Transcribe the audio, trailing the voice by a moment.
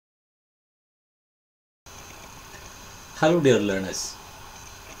Hello dear learners.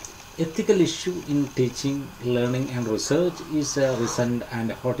 Ethical issue in teaching, learning and research is a recent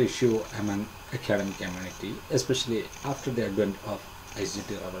and hot issue among academic community, especially after the advent of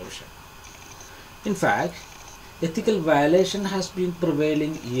ICT revolution. In fact, ethical violation has been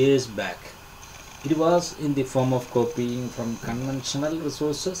prevailing years back. It was in the form of copying from conventional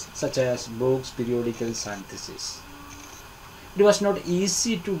resources such as books, periodicals and theses. It was not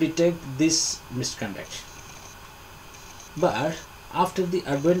easy to detect this misconduct. But after the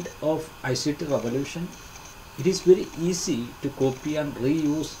advent of ICT revolution, it is very easy to copy and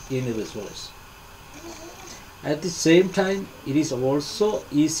reuse any resource. At the same time, it is also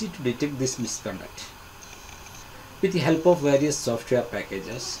easy to detect this misconduct. With the help of various software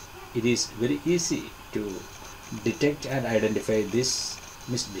packages, it is very easy to detect and identify this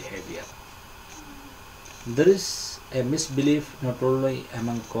misbehavior. There is a misbelief not only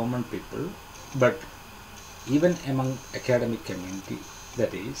among common people, but even among academic community,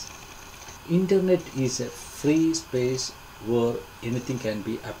 that is, internet is a free space where anything can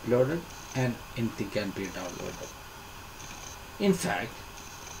be uploaded and anything can be downloaded. In fact,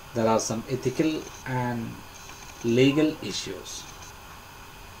 there are some ethical and legal issues.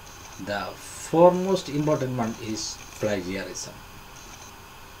 The foremost important one is plagiarism.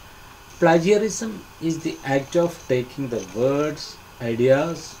 Plagiarism is the act of taking the words,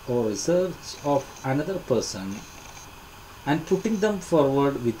 ideas or research of another person and putting them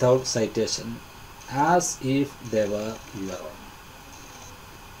forward without citation as if they were your own.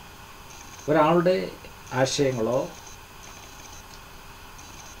 ഒരാളുടെ ആശയങ്ങളോ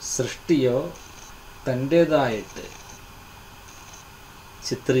സൃഷ്ടിയോ തൻ്റേതായിട്ട്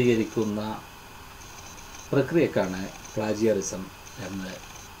ചിത്രീകരിക്കുന്ന പ്രക്രിയക്കാണ് പ്ലാജിയറിസം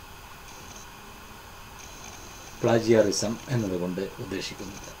എന്നതുകൊണ്ട്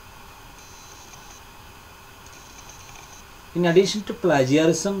ഉദ്ദേശിക്കുന്നത്. In addition to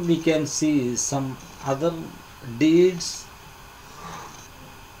plagiarism, we can see some other deeds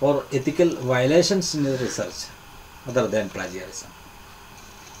or ethical violations in research other than plagiarism.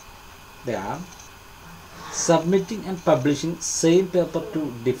 They are submitting and publishing same paper to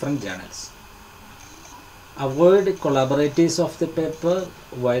different journals, avoid collaborators of the paper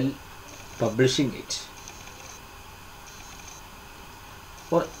while publishing it,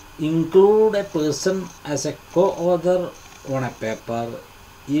 or include a person as a co-author on a paper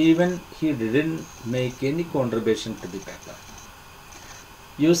even he didn't make any contribution to the paper,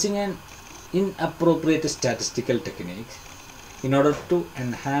 using an inappropriate statistical technique in order to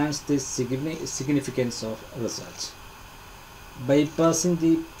enhance the significance of research, bypassing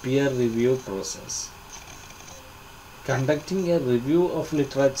the peer review process, conducting a review of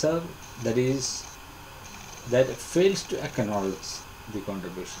literature that fails to acknowledge the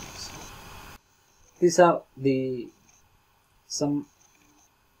contributions. These are some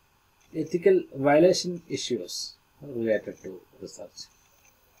ethical violation issues related to research.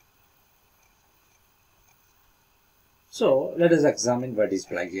 So let us examine what is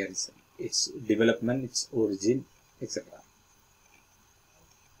plagiarism, its development, its origin, etc.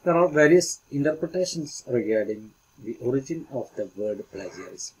 There are various interpretations regarding the origin of the word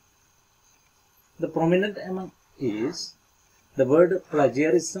plagiarism. The prominent among is the word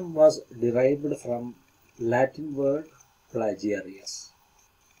plagiarism was derived from Latin word plagiarius,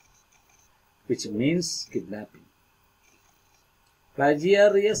 which means kidnapping.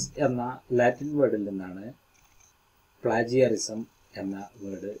 Plagiarius എന്ന Latin വേർഡിൽ നിന്നാണ് plagiarism എന്ന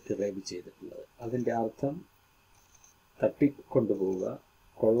word derive ചെയ്തിട്ടുള്ളത്. അതിൻ്റെ അർത്ഥം തട്ടിക്കൊണ്ടുപോവുക,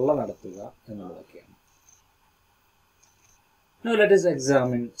 കൊള്ള നടത്തുക എന്നുള്ളതൊക്കെയാണ്. Now let us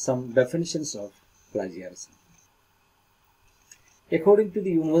examine some definitions of plagiarism. According to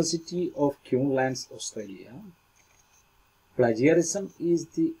the University of Queensland, Australia, plagiarism is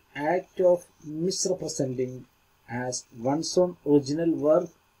the act of misrepresenting as one's own original work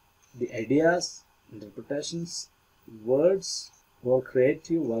the ideas, interpretations, words or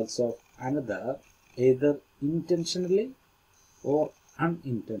creative works of another, either intentionally or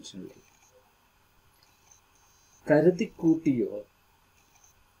unintentionally. കരുതിക്കൂട്ടിയോ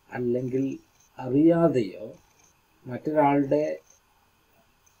അല്ലെങ്കിൽ അറിയാതെയോ മറ്റൊരാളുടെ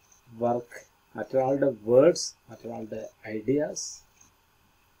work, മറ്റൊരാളുടെ words, മറ്റൊരാളുടെ ideas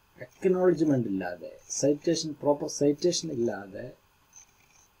acknowledgement ഇല്ലാതെ, proper citation ഇല്ലാതെ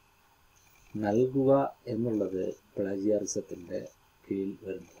നൽകുക എന്നുള്ളത് പ്ലാജിയാറിസത്തിൻ്റെ കീഴിൽ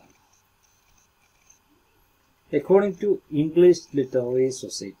വരുന്നതാണ്. According to English Literary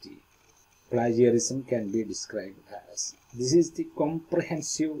Society, plagiarism can be described as, this is the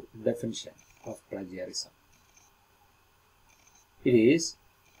comprehensive definition of plagiarism. It is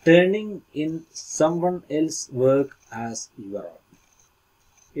turning in someone else's work as your own.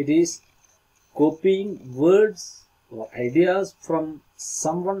 It is copying words or ideas from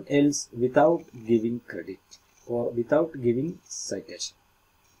someone else without giving credit or without giving citation.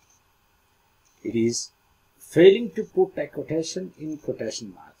 It is failing to put a quotation in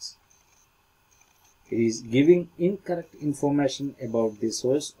quotation marks. It is giving incorrect information about the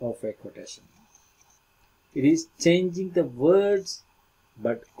source of a quotation. It is changing the words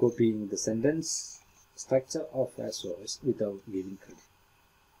but copying the sentence structure of a source without giving credit.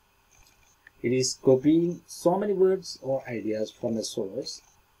 It is copying so many words or ideas from a source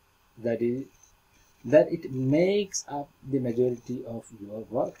that it makes up the majority of your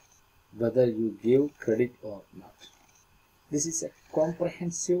work, whether you give credit or not. This is a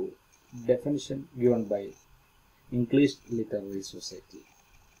comprehensive definition given by English Literary Society.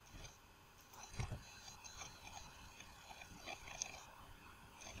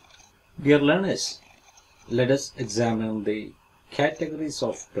 Dear learners, let us examine the categories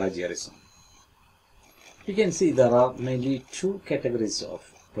of plagiarism. You can see there are mainly two categories of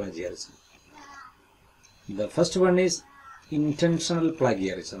plagiarism. The first one is intentional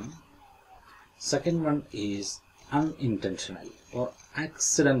plagiarism. Second one is unintentional or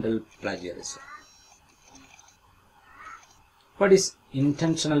accidental plagiarism. What is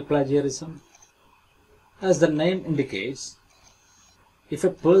intentional plagiarism? As the name indicates, if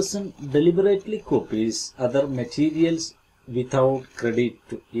a person deliberately copies other materials without credit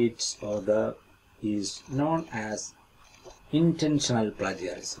to its author, is known as intentional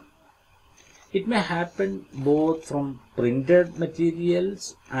plagiarism. It may happen both from printed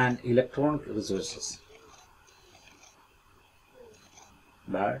materials and electronic resources.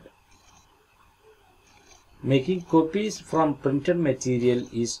 But making copies from printed material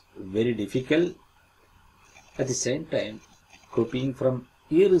is very difficult. At the same time, copying from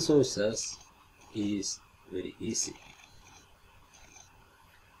e-resources is very easy.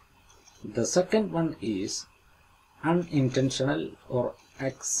 The second one is unintentional or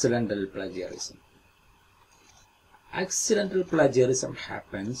accidental plagiarism. Accidental plagiarism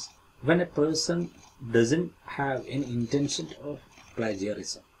happens when a person doesn't have any intention of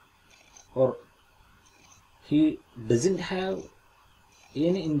plagiarism, or he doesn't have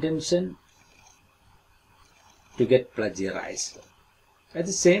any intention to get plagiarized. At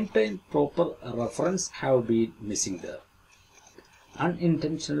the same time, proper reference have been missing there.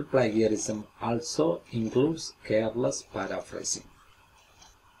 Unintentional plagiarism also includes careless paraphrasing.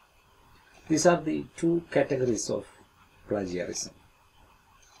 These are the two categories of plagiarism.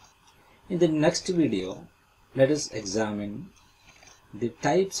 In the next video, let us examine the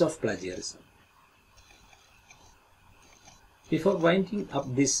types of plagiarism. Before winding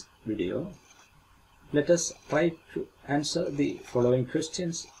up this video, let us try to answer the following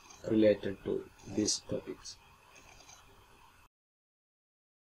questions related to these topics.